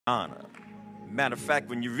honor. Matter of fact,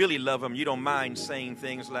 when you really love him, you don't mind saying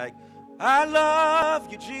things like, I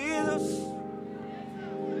love you, Jesus.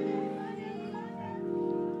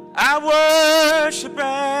 I worship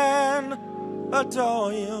and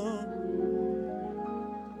adore you.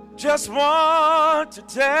 Just want to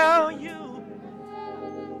tell you,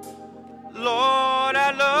 Lord,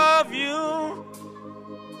 I love you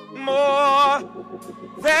more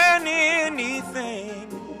than anything.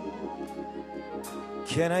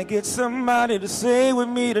 Can I get somebody to say with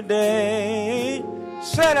me today?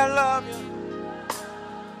 Said I love you.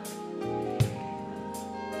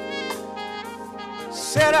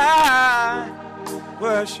 Said I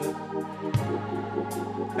worship.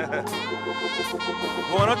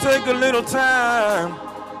 Wanna take a little time.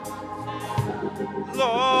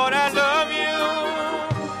 Lord, I love you.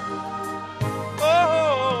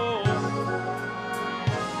 Oh,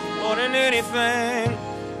 more than anything.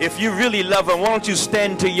 If you really love him, why don't you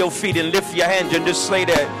stand to your feet and lift your hands and just say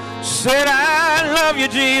that. Said I love you,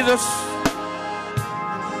 Jesus.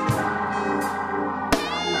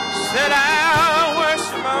 Said I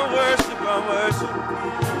worship, I worship, I worship.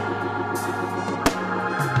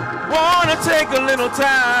 Wanna take a little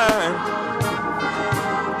time.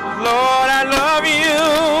 Lord, I love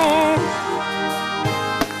you.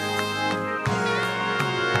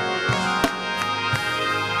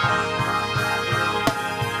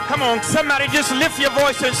 Come on, somebody just lift your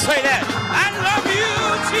voice and say that. I love you,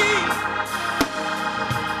 Jesus.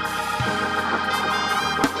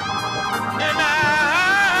 And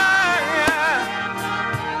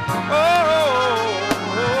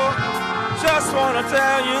just want to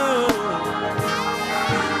tell you,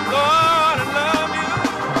 Lord, I love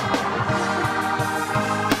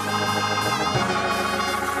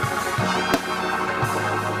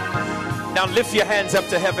you. Now lift your hands up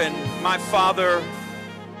to heaven. My Father,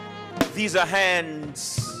 these are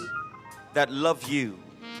hands that love you.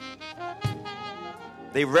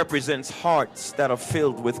 They represent hearts that are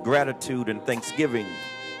filled with gratitude and thanksgiving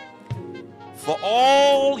for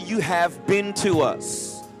all you have been to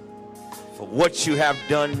us, for what you have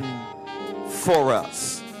done for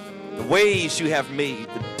us, the ways you have made,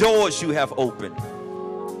 the doors you have opened,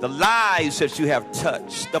 the lives that you have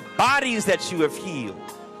touched, the bodies that you have healed.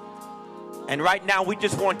 And right now we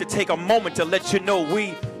just want to take a moment to let you know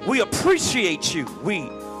we appreciate you. We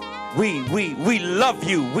love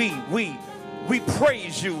you. We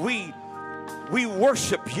praise you. We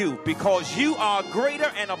worship you because you are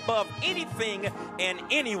greater and above anything and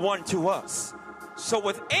anyone to us. So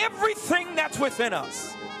with everything that's within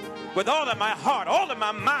us, with all of my heart, all of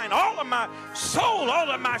my mind, all of my soul,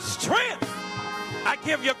 all of my strength, I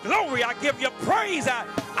give you glory, I give you praise,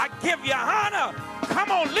 I give you honor.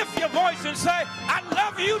 Come on, lift your voice and say, I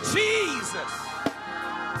love you, Jesus.